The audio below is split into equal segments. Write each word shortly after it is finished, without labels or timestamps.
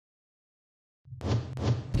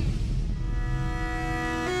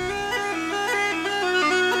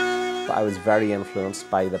I was very influenced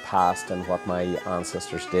by the past and what my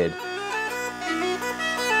ancestors did.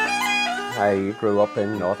 I grew up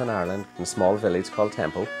in Northern Ireland in a small village called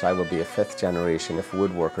Temple. I will be a 5th generation of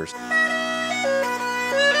woodworkers.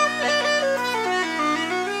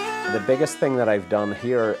 The biggest thing that I've done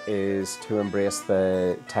here is to embrace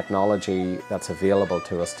the technology that's available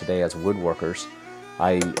to us today as woodworkers.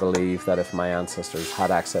 I believe that if my ancestors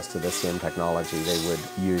had access to the same technology, they would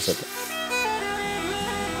use it.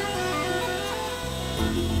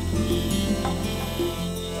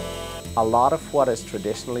 A lot of what is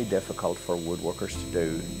traditionally difficult for woodworkers to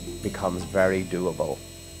do becomes very doable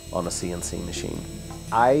on a CNC machine.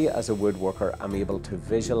 I, as a woodworker, am able to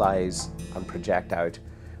visualize and project out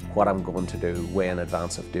what I'm going to do way in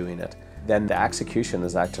advance of doing it. Then the execution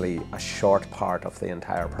is actually a short part of the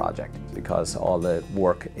entire project because all the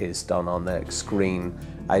work is done on the screen.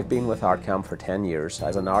 I've been with ArtCAM for 10 years.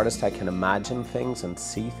 As an artist, I can imagine things and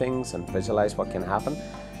see things and visualize what can happen.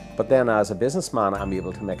 But then as a businessman, I'm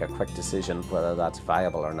able to make a quick decision whether that's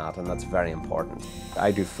viable or not, and that's very important.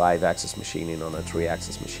 I do 5-axis machining on a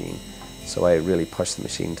 3-axis machine, so I really push the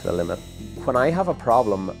machine to the limit. When I have a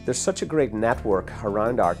problem, there's such a great network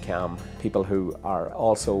around ArtCAM, people who are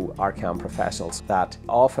also ArtCAM professionals, that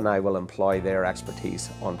often I will employ their expertise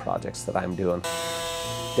on projects that I'm doing.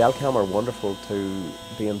 Delcam are wonderful to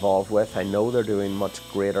be involved with. I know they're doing much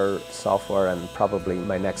greater software, and probably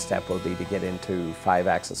my next step will be to get into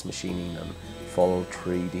 5-axis machining and full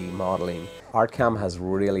 3D modeling. ArtCAM has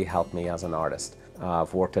really helped me as an artist.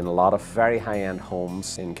 I've worked in a lot of very high-end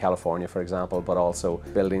homes in California, for example, but also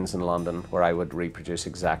buildings in London where I would reproduce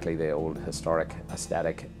exactly the old historic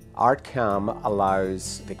aesthetic. ArtCAM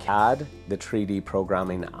allows the CAD, the 3D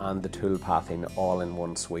programming and the tool pathing all in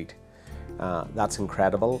one suite. That's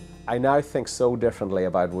incredible. I now think so differently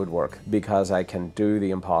about woodwork because I can do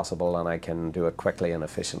the impossible and I can do it quickly and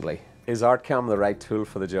efficiently. Is ArtCAM the right tool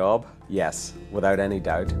for the job? Yes, without any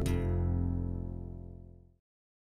doubt.